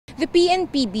The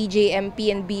PNP,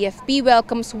 BJMP, and BFP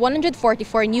welcomes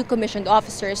 144 new commissioned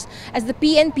officers as the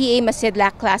PNPA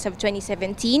Masidlak class of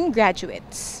 2017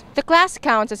 graduates. The class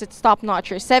counts as its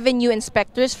top-notcher 7 new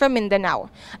inspectors from Mindanao,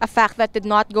 a fact that did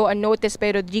not go unnoticed by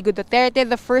Rodrigo Duterte,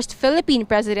 the first Philippine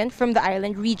president from the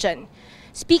island region.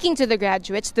 Speaking to the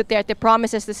graduates, Duterte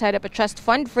promises to set up a trust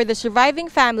fund for the surviving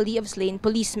family of slain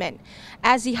policemen,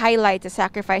 as he highlights the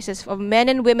sacrifices of men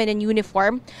and women in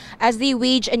uniform as they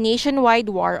wage a nationwide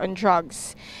war on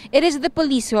drugs. It is the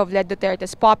police who have led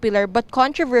Duterte's popular but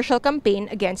controversial campaign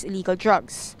against illegal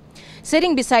drugs.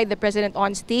 Sitting beside the president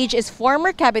on stage is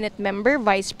former cabinet member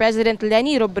Vice President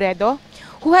Leni Robredo,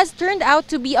 who has turned out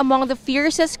to be among the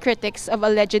fiercest critics of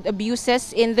alleged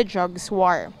abuses in the drugs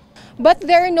war. But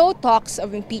there are no talks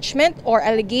of impeachment or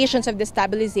allegations of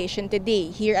destabilization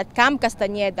today. Here at Camp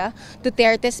Castañeda,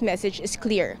 Duterte's message is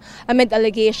clear. Amid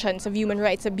allegations of human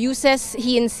rights abuses,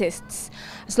 he insists,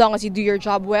 as long as you do your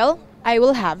job well, I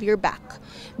will have your back.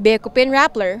 Bea Cupin,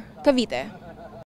 Rappler, Cavite.